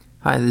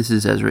Hi, this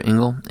is Ezra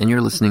Engel, and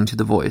you're listening to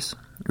The Voice,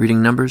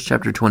 reading Numbers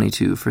chapter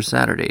 22 for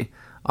Saturday,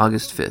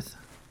 August 5th.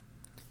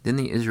 Then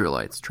the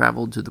Israelites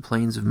traveled to the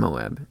plains of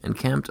Moab and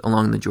camped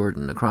along the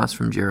Jordan across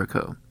from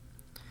Jericho.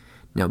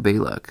 Now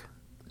Balak,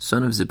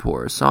 son of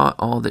Zippor, saw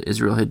all that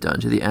Israel had done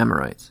to the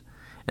Amorites,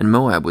 and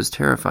Moab was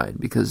terrified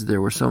because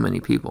there were so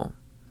many people.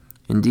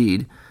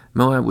 Indeed,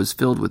 Moab was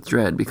filled with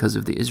dread because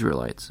of the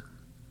Israelites.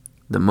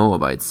 The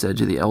Moabites said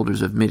to the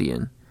elders of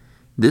Midian,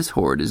 "This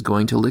horde is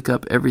going to lick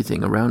up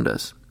everything around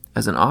us,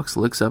 as an ox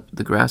licks up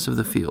the grass of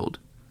the field."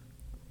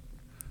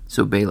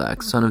 So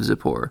Balak, son of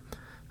Zippor,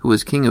 who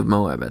was king of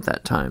Moab at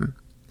that time,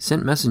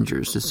 sent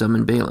messengers to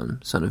summon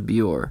Balaam, son of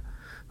Beor,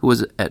 who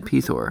was at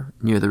Pethor,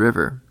 near the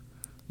river,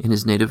 in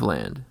his native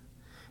land.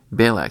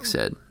 Balak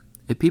said,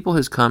 "A people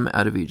has come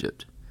out of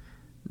Egypt.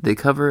 They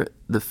cover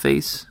the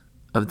face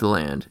of the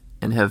land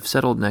and have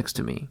settled next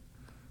to me.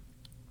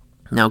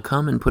 Now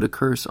come and put a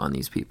curse on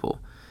these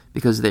people,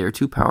 because they are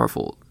too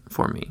powerful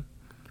for me.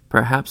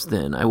 Perhaps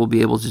then I will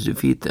be able to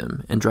defeat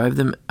them and drive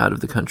them out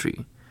of the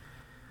country.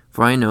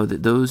 For I know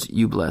that those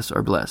you bless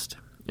are blessed,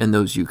 and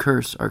those you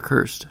curse are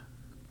cursed."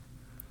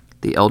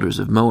 The elders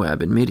of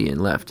Moab and Midian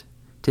left,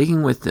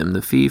 taking with them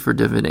the fee for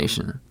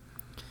divination.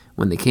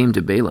 When they came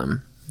to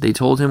Balaam, they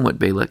told him what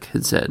Balak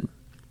had said.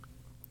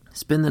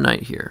 "Spend the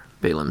night here,"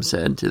 Balaam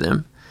said to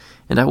them,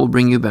 "and I will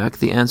bring you back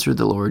the answer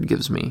the Lord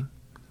gives me."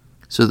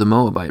 So the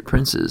Moabite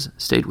princes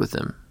stayed with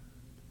them.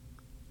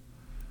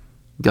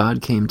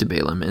 God came to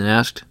Balaam and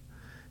asked,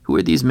 "Who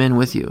are these men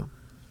with you?"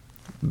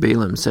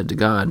 Balaam said to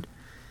God,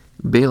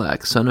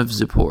 "Balak, son of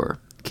Zippor,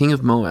 king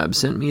of Moab,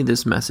 sent me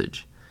this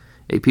message.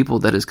 A people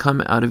that has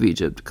come out of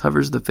Egypt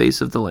covers the face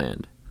of the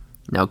land.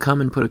 Now come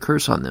and put a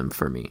curse on them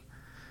for me.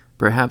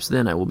 Perhaps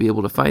then I will be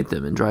able to fight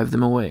them and drive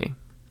them away."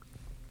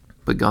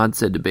 But God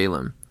said to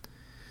Balaam,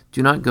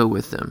 "Do not go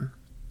with them.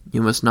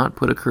 You must not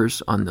put a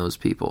curse on those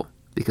people,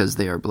 because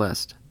they are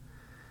blessed."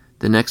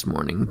 The next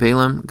morning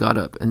Balaam got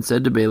up and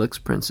said to Balak's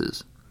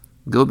princes,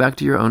 "Go back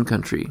to your own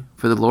country,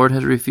 for the Lord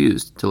has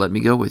refused to let me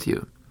go with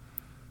you."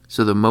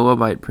 So the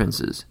Moabite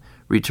princes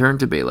returned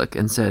to Balak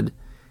and said,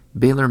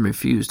 "Balaam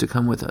refused to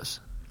come with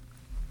us."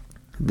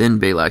 Then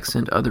Balak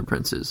sent other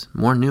princes,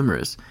 more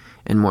numerous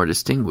and more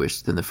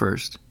distinguished than the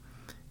first.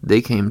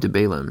 They came to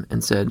Balaam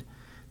and said,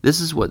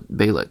 "This is what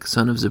Balak,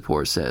 son of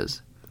Zippor,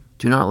 says.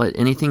 Do not let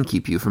anything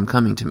keep you from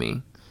coming to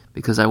me,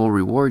 because I will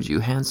reward you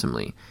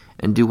handsomely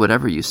and do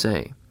whatever you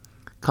say.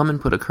 Come and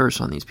put a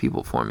curse on these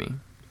people for me."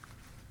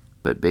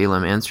 But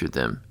Balaam answered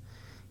them,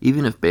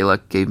 "Even if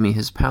Balak gave me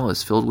his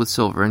palace filled with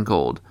silver and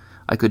gold,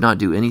 I could not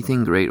do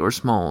anything great or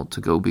small to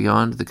go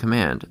beyond the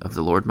command of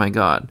the Lord my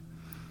God.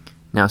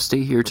 Now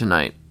stay here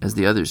tonight, as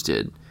the others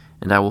did,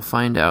 and I will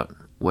find out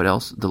what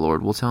else the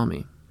Lord will tell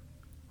me."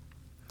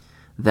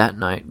 That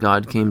night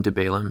God came to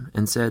Balaam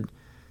and said,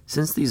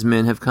 "Since these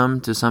men have come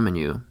to summon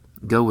you,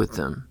 go with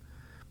them,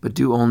 but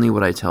do only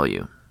what I tell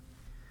you."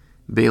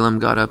 Balaam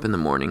got up in the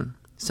morning,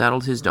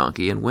 saddled his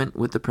donkey, and went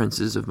with the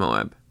princes of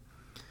Moab.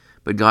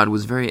 But God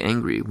was very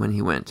angry when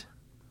he went,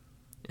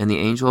 and the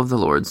angel of the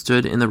Lord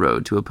stood in the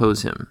road to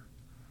oppose him.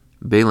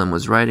 Balaam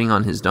was riding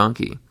on his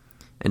donkey,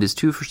 and his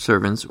 2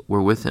 servants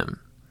were with him.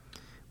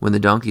 When the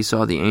donkey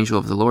saw the angel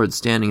of the Lord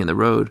standing in the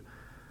road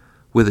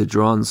with a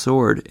drawn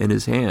sword in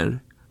his hand,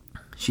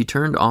 she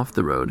turned off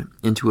the road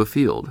into a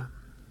field.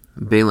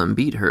 Balaam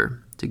beat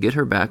her to get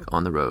her back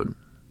on the road.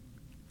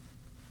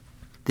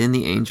 Then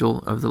the angel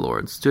of the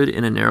Lord stood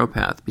in a narrow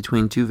path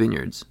between 2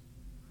 vineyards,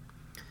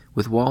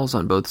 with walls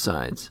on both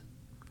sides.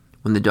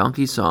 When the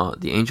donkey saw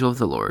the angel of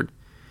the Lord,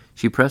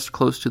 she pressed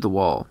close to the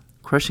wall,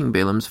 crushing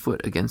Balaam's foot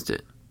against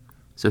it.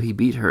 So he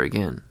beat her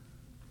again.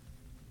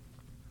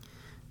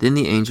 Then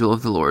the angel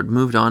of the Lord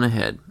moved on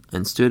ahead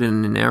and stood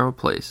in a narrow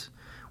place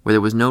where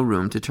there was no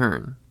room to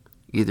turn,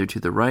 either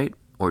to the right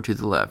or to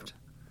the left.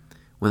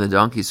 When the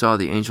donkey saw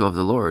the angel of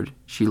the Lord,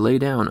 she lay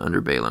down under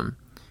Balaam,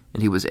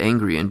 and he was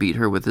angry and beat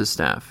her with his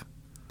staff.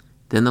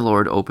 Then the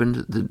Lord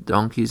opened the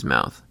donkey's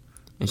mouth,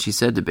 and she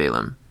said to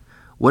Balaam,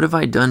 "What have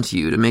I done to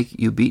you to make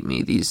you beat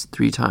me these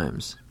 3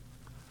 times?"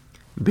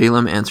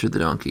 Balaam answered the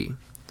donkey,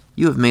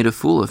 "You have made a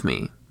fool of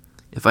me.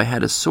 If I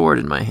had a sword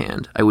in my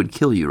hand, I would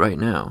kill you right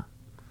now."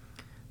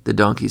 The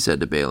donkey said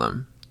to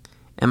Balaam,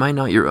 "Am I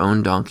not your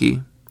own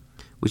donkey,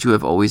 which you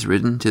have always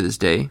ridden to this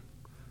day?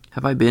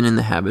 Have I been in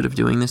the habit of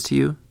doing this to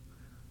you?"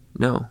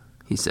 "No,"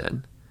 he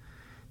said.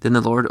 Then the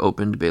Lord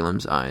opened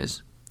Balaam's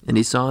eyes, and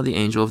he saw the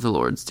angel of the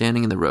Lord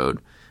standing in the road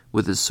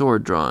with his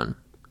sword drawn.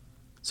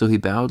 So he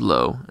bowed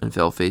low and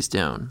fell face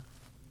down.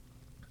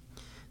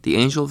 The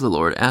angel of the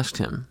Lord asked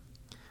him,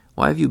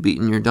 "Why have you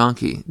beaten your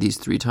donkey these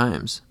 3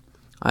 times?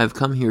 I have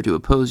come here to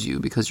oppose you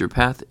because your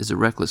path is a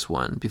reckless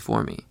one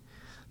before me.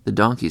 The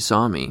donkey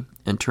saw me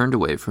and turned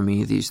away from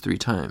me these 3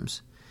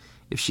 times.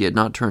 If she had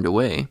not turned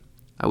away,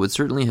 I would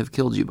certainly have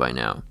killed you by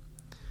now,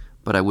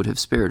 but I would have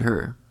spared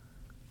her."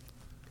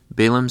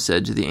 Balaam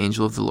said to the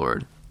angel of the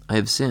Lord, "I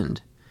have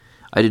sinned.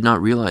 I did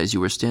not realize you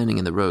were standing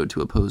in the road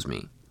to oppose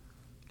me.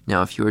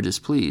 Now if you are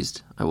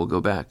displeased, I will go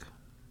back."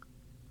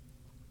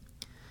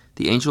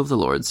 The angel of the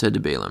Lord said to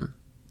Balaam,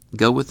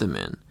 "Go with the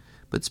men,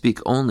 but speak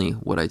only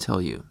what I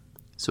tell you."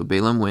 So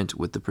Balaam went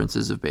with the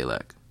princes of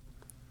Balak.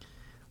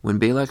 When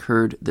Balak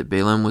heard that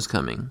Balaam was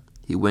coming,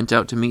 he went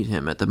out to meet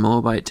him at the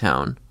Moabite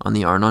town on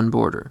the Arnon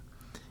border,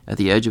 at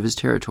the edge of his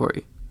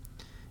territory.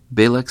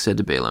 Balak said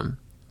to Balaam,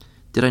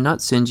 "Did I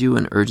not send you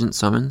an urgent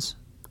summons?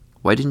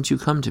 Why didn't you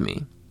come to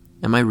me?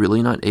 Am I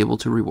really not able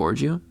to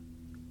reward you?"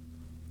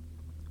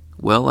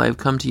 "Well, I have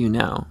come to you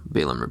now,"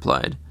 Balaam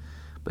replied.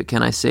 "But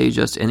can I say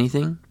just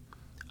anything?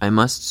 I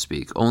must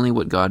speak only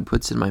what God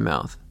puts in my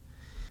mouth."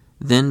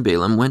 Then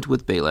Balaam went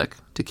with Balak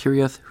to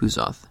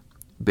Kiriath-Huzoth.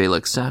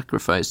 Balak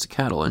sacrificed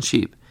cattle and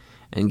sheep,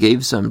 and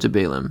gave some to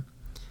Balaam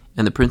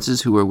and the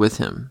princes who were with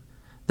him.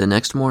 The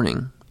next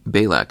morning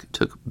Balak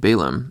took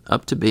Balaam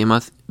up to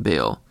Bamoth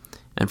Baal,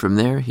 and from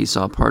there he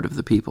saw part of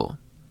the people.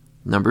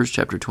 Numbers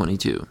chapter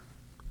 22.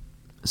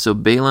 So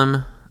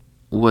Balaam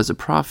was a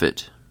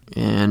prophet,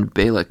 and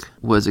Balak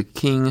was a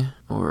king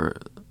or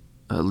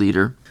a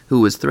leader who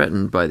was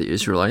threatened by the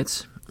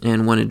Israelites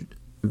and wanted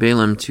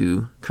Balaam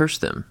to curse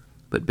them.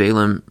 But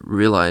Balaam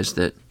realized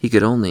that he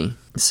could only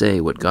say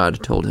what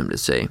God told him to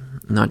say,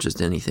 not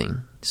just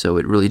anything. So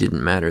it really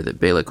didn't matter that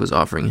Balak was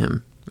offering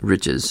him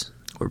riches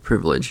or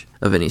privilege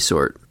of any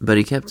sort. But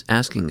he kept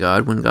asking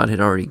God when God had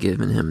already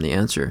given him the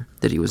answer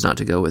that he was not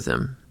to go with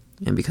him.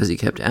 And because he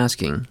kept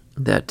asking,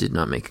 that did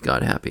not make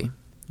God happy.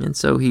 And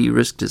so he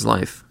risked his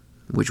life,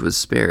 which was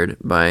spared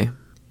by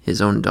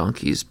his own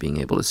donkeys being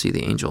able to see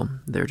the angel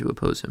there to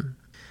oppose him.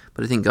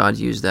 But I think God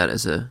used that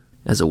as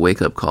a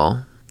wake-up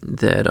call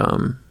that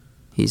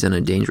he's on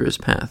a dangerous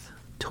path,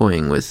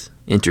 toying with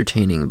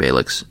entertaining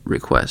Balak's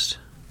request.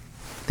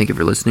 Thank you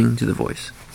for listening to The Voice.